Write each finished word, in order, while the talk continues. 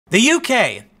The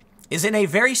UK is in a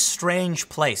very strange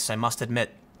place, I must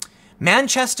admit.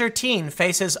 Manchester teen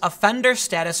faces offender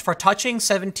status for touching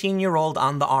 17-year-old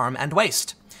on the arm and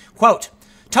waist. Quote,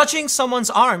 touching someone's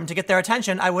arm to get their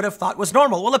attention I would have thought was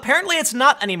normal. Well, apparently it's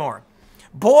not anymore.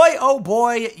 Boy, oh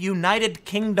boy, United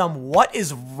Kingdom, what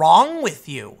is wrong with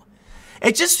you?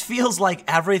 It just feels like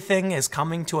everything is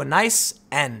coming to a nice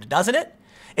end, doesn't it?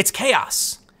 It's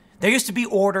chaos. There used to be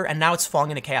order and now it's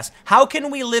falling into chaos. How can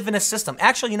we live in a system?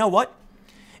 Actually, you know what?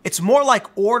 It's more like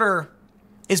order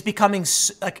is becoming,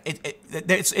 like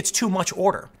it's too much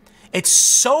order. It's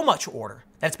so much order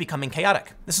that it's becoming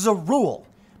chaotic. This is a rule,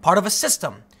 part of a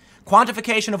system,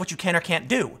 quantification of what you can or can't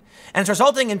do. And it's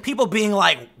resulting in people being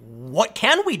like, what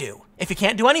can we do if you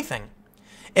can't do anything?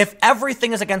 If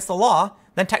everything is against the law,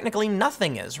 then technically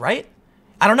nothing is, right?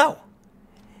 I don't know.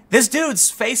 This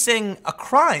dude's facing a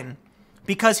crime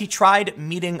because he tried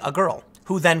meeting a girl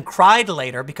who then cried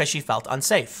later because she felt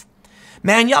unsafe.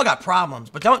 Man, y'all got problems,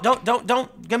 but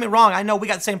don't get me wrong. I know we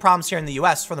got the same problems here in the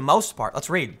US for the most part. Let's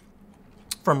read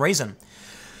from Reason.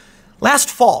 Last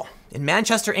fall in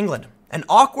Manchester, England, an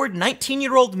awkward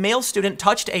 19-year-old male student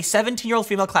touched a 17-year-old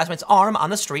female classmate's arm on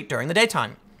the street during the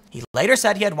daytime. He later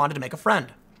said he had wanted to make a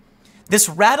friend. This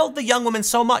rattled the young woman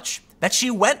so much that she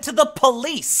went to the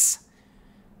police.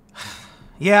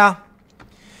 Yeah.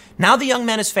 Now the young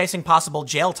man is facing possible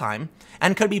jail time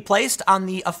and could be placed on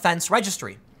the offense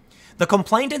registry. The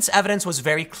complainant's evidence was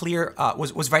very clear,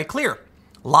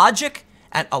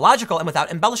 illogical and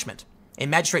without embellishment. A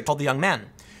magistrate told the young man,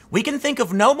 "We can think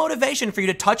of no motivation for you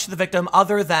to touch the victim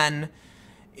other than,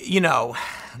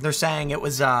 they're saying it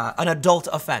was an adult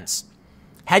offense.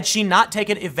 Had she not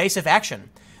taken evasive action,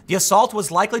 the assault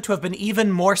was likely to have been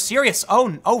even more serious."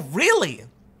 Oh, really?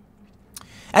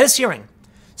 At his hearing,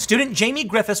 student Jamie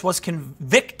Griffiths was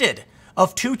convicted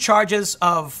of 2 charges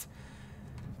of,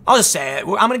 I'll just say it,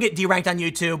 I'm going to get deranked on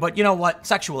YouTube, but you know what?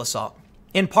 Sexual assault.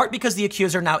 In part because the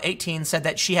accuser, now 18, said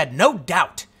that she had no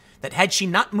doubt that had she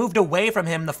not moved away from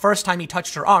him the first time he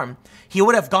touched her arm, he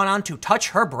would have gone on to touch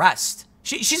her breast.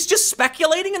 She's just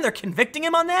speculating and they're convicting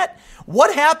him on that?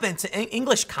 What happened to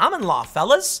English common law,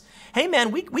 fellas? Hey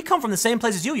man, we come from the same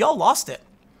place as you. Y'all lost it.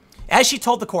 As she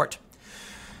told the court,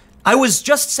 "I was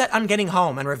just set on getting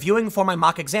home and reviewing for my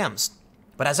mock exams.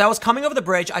 But as I was coming over the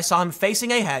bridge, I saw him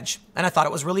facing a hedge, and I thought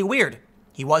it was really weird.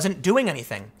 He wasn't doing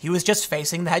anything. He was just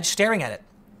facing the hedge, staring at it.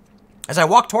 As I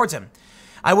walked towards him,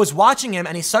 I was watching him,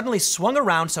 and he suddenly swung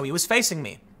around so he was facing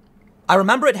me. I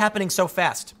remember it happening so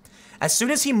fast. As soon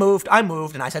as he moved, I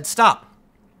moved, and I said, 'Stop.'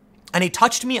 And he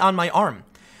touched me on my arm.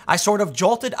 I sort of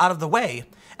jolted out of the way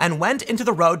and went into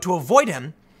the road to avoid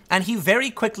him, and he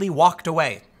very quickly walked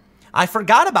away. I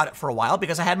forgot about it for a while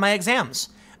because I had my exams.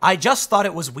 I just thought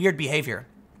it was weird behavior."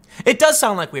 It does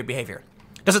sound like weird behavior.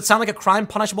 Does it sound like a crime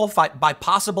punishable by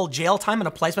possible jail time and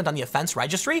a placement on the offense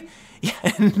registry?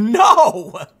 Yeah,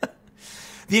 no.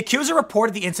 The accuser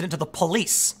reported the incident to the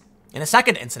police. In a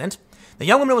second incident, the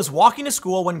young woman was walking to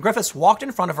school when Griffiths walked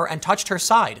in front of her and touched her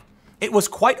side. It was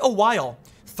quite a while,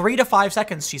 3 to 5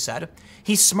 seconds, she said.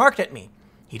 He smirked at me.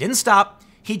 He didn't stop.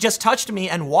 He just touched me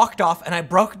and walked off, and I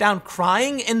broke down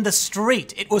crying in the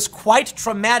street. It was quite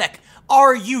traumatic.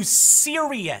 Are you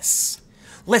serious?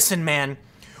 Listen, man,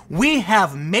 we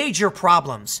have major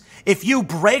problems if you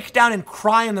break down and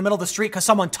cry in the middle of the street because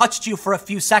someone touched you for a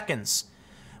few seconds.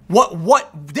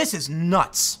 This is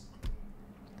nuts.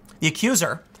 The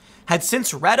accuser had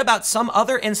since read about some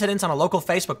other incidents on a local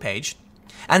Facebook page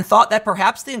and thought that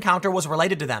perhaps the encounter was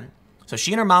related to them. So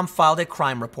she and her mom filed a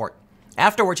crime report.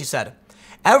 Afterwards, she said,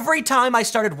 "Every time I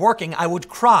started working, I would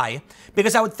cry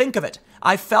because I would think of it.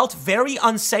 I felt very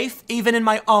unsafe even in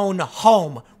my own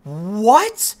home."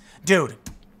 What? Dude,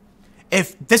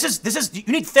 if this is,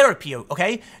 you need therapy,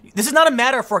 okay? This is not a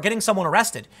matter for getting someone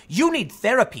arrested. You need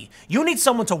therapy. You need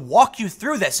someone to walk you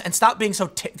through this and stop being so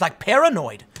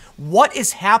paranoid. What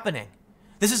is happening?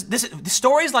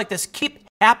 Stories like this keep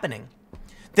happening.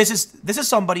 This is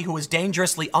somebody who is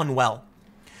dangerously unwell.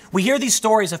 We hear these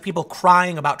stories of people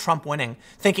crying about Trump winning,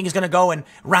 thinking he's going to go and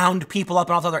round people up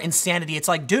and all this other insanity. It's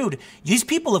like, dude, these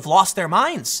people have lost their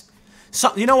minds.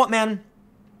 So, you know what, man?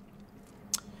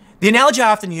 The analogy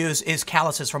I often use is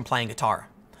calluses from playing guitar.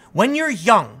 When you're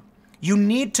young, you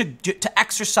need to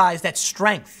exercise that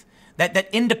strength, that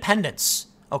independence,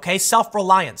 okay?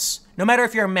 Self-reliance, no matter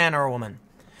if you're a man or a woman.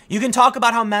 You can talk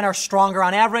about how men are stronger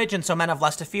on average and so men have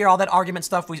less to fear, all that argument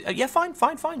stuff. Yeah,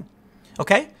 fine.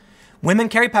 Okay? Women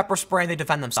carry pepper spray and they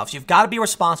defend themselves. You've got to be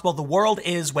responsible. The world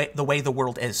is the way the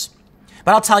world is.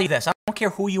 But I'll tell you this, I don't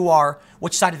care who you are,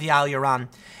 which side of the aisle you're on.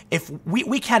 If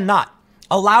we cannot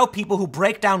allow people who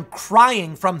break down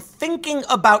crying from thinking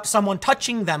about someone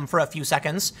touching them for a few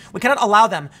seconds. We cannot allow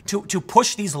them to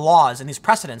push these laws and these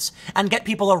precedents and get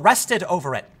people arrested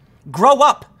over it. Grow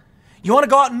up. You want to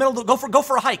go out in the middle, go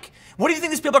for a hike. What do you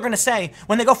think these people are going to say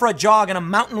when they go for a jog and a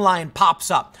mountain lion pops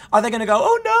up? Are they going to go,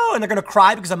 oh no, and they're going to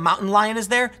cry because a mountain lion is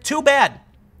there? Too bad.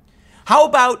 How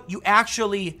about you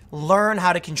actually learn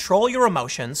how to control your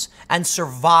emotions and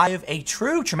survive a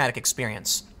true traumatic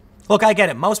experience? Look, I get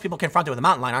it. Most people confronted with a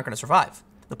mountain lion aren't going to survive.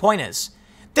 The point is,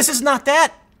 this is not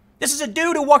that. This is a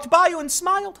dude who walked by you and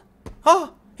smiled.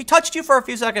 Oh, he touched you for a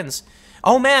few seconds.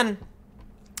 Oh man,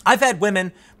 I've had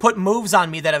women put moves on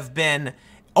me that have been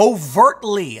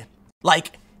overtly,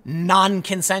 like,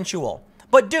 non-consensual.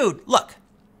 But dude, look.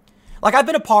 Like, I've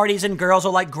been to parties and girls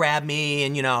will, like, grab me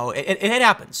and, you know, it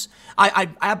happens.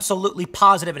 I'm absolutely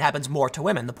positive it happens more to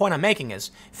women. The point I'm making is,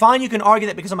 fine, you can argue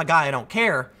that because I'm a guy, I don't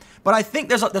care. But I think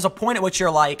there's a point at which you're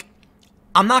like,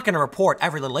 I'm not going to report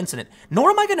every little incident,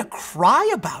 nor am I going to cry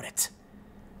about it.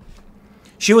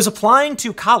 She was applying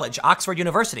to college, Oxford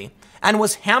University, and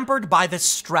was hampered by this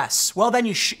stress. Well, then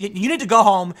you need to go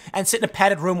home and sit in a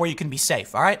padded room where you can be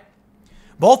safe, all right?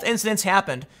 Both incidents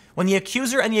happened when the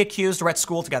accuser and the accused were at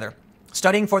school together,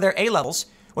 studying for their A-levels,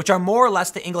 which are more or less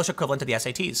the English equivalent to the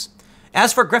SATs.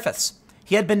 As for Griffiths,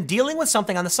 he had been dealing with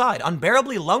something on the side,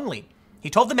 unbearably lonely. He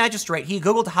told the magistrate he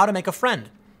Googled how to make a friend.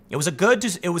 It was good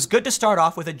to start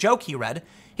off with a joke he read.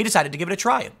 He decided to give it a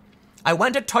try. I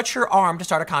went to touch her arm to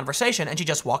start a conversation, and she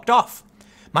just walked off.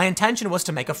 My intention was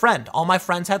to make a friend. All my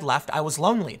friends had left. I was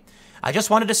lonely. I just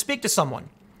wanted to speak to someone.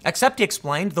 Except, he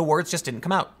explained, the words just didn't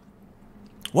come out.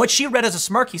 What she read as a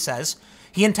smirk, he says,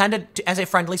 he intended as a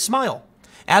friendly smile.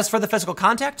 As for the physical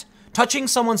contact, touching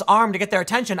someone's arm to get their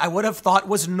attention, I would have thought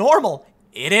was normal.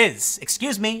 It is.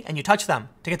 Excuse me, and you touch them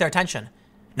to get their attention.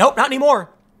 Nope, not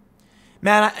anymore.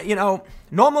 Man, you know,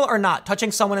 normal or not,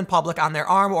 touching someone in public on their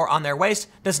arm or on their waist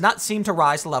does not seem to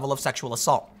rise the level of sexual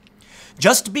assault.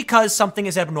 Just because something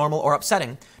is abnormal or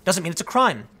upsetting doesn't mean it's a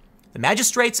crime. The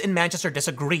magistrates in Manchester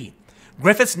disagree.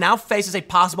 Griffiths now faces a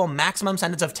possible maximum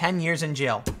sentence of 10 years in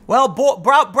jail. Well,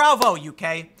 bravo,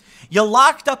 UK. You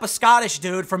locked up a Scottish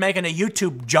dude for making a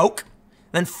YouTube joke,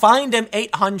 then fined him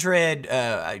 800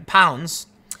 pounds,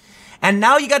 and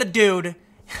now you got a dude.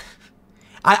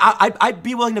 I'd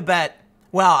be willing to bet.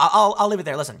 Well, I'll leave it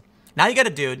there. Listen, now you got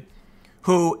a dude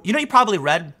who, you know, he probably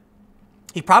read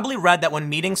that when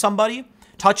meeting somebody,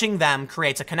 touching them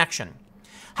creates a connection.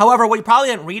 However, what you probably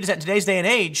didn't read is that in today's day and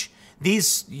age,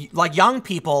 these, like, young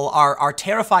people are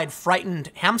terrified,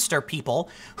 frightened hamster people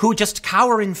who just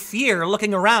cower in fear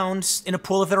looking around in a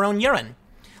pool of their own urine.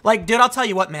 Like, dude, I'll tell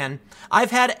you what, man.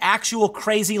 I've had actual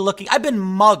crazy looking, I've been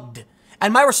mugged,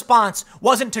 and my response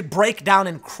wasn't to break down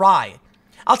and cry.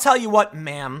 I'll tell you what,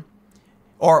 ma'am,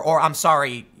 or I'm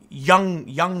sorry, young,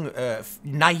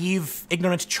 naive,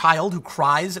 ignorant child who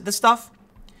cries at this stuff.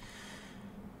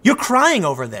 You're crying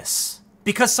over this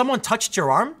because someone touched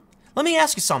your arm? Let me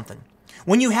ask you something.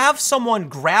 When you have someone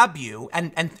grab you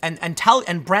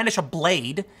and brandish a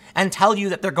blade and tell you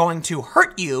that they're going to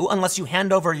hurt you unless you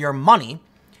hand over your money,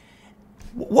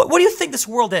 what do you think this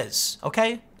world is,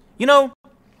 okay? You know,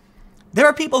 there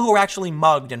are people who are actually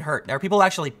mugged and hurt. There are people who are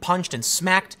actually punched and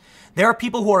smacked. There are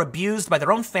people who are abused by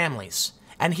their own families.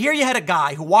 And here you had a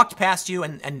guy who walked past you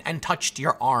and touched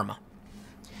your arm.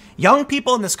 Young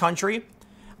people in this country,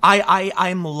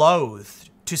 I'm loath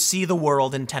to see the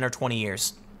world in 10 or 20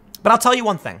 years. But I'll tell you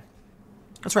one thing.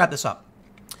 Let's wrap this up.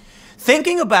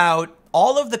 Thinking about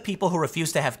all of the people who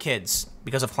refuse to have kids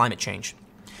because of climate change.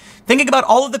 Thinking about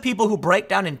all of the people who break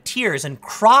down in tears and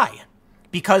cry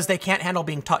because they can't handle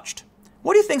being touched.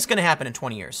 What do you think's going to happen in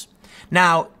 20 years?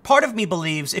 Now, part of me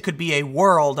believes it could be a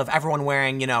world of everyone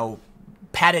wearing, you know,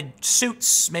 padded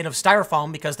suits made of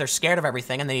styrofoam because they're scared of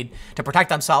everything and they need to protect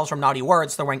themselves from naughty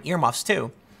words. They're wearing earmuffs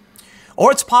too.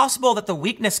 Or it's possible that the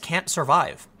weakness can't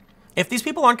survive. If these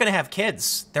people aren't going to have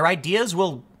kids, their ideas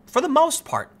will, for the most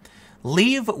part,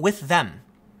 leave with them.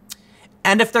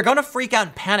 And if they're going to freak out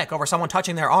and panic over someone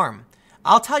touching their arm,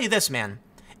 I'll tell you this, man.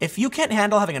 If you can't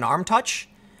handle having an arm touch,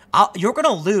 you're going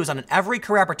to lose on every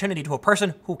career opportunity to a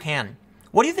person who can.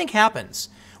 What do you think happens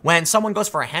when someone goes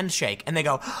for a handshake and they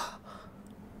go,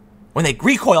 when they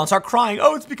recoil and start crying,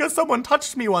 oh, it's because someone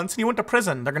touched me once and you went to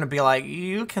prison. They're going to be like,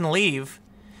 you can leave.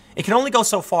 It can only go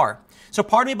so far. So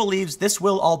part of me believes this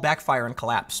will all backfire and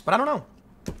collapse, but I don't know.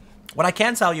 What I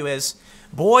can tell you is,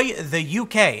 boy, the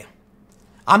UK,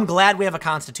 I'm glad we have a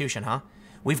constitution, huh?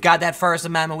 We've got that First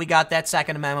Amendment, we got that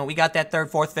Second Amendment, we got that Third,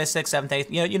 Fourth, Fifth, Sixth, Seventh,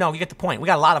 Eighth. You know, you get the point. We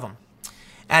got a lot of them.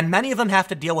 And many of them have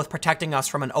to deal with protecting us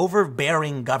from an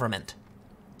overbearing government.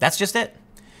 That's just it.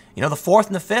 You know, the 4th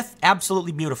and the 5th,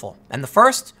 absolutely beautiful. And the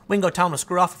 1st, we can go tell them to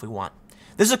screw off if we want.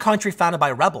 This is a country founded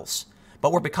by rebels,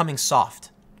 but we're becoming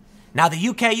soft. Now, the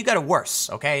UK, you got it worse,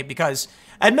 okay? Because,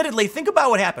 admittedly, think about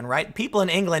what happened, right? People in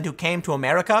England who came to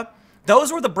America,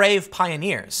 those were the brave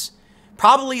pioneers.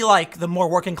 Probably like the more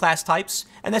working class types.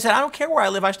 And they said, I don't care where I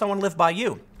live, I just don't want to live by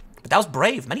you. But that was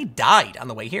brave. Many died on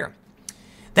the way here.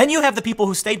 Then you have the people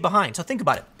who stayed behind. So think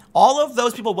about it. All of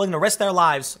those people willing to risk their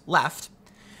lives left.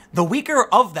 The weaker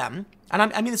of them, and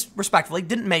I mean this respectfully,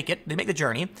 didn't make it. Didn't make the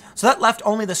journey. So that left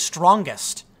only the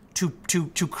strongest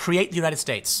to create the United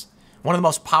States. One of the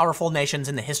most powerful nations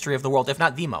in the history of the world, if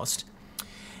not the most.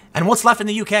 And what's left in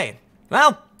the UK?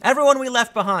 Well, everyone we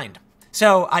left behind.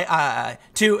 So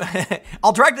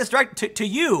I'll direct this to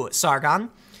you, Sargon.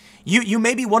 You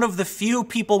may be one of the few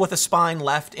people with a spine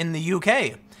left in the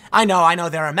UK. I know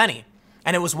there are many.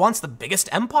 And it was once the biggest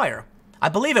empire. I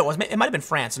believe it was. It might have been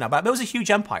France, no, but it was a huge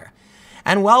empire.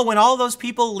 And well, when all those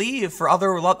people leave for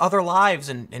other lives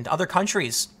and other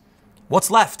countries, what's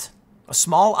left? A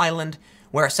small island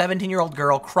where a 17-year-old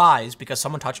girl cries because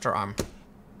someone touched her arm.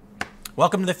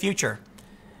 Welcome to the future.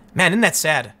 Man, isn't that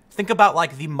sad? Think about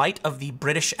like the might of the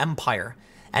British Empire.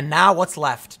 And now what's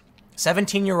left?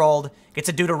 17-year-old gets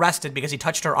a dude arrested because he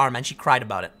touched her arm and she cried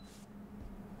about it.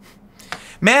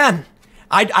 Man,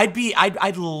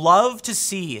 I'd love to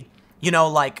see, you know,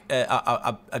 like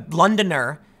a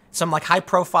Londoner, some like high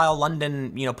profile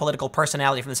London, you know, political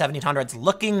personality from the 1700s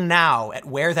looking now at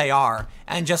where they are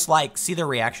and just like see their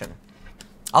reaction.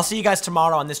 I'll see you guys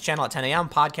tomorrow on this channel at 10 a.m.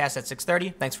 podcast at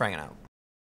 6:30. Thanks for hanging out.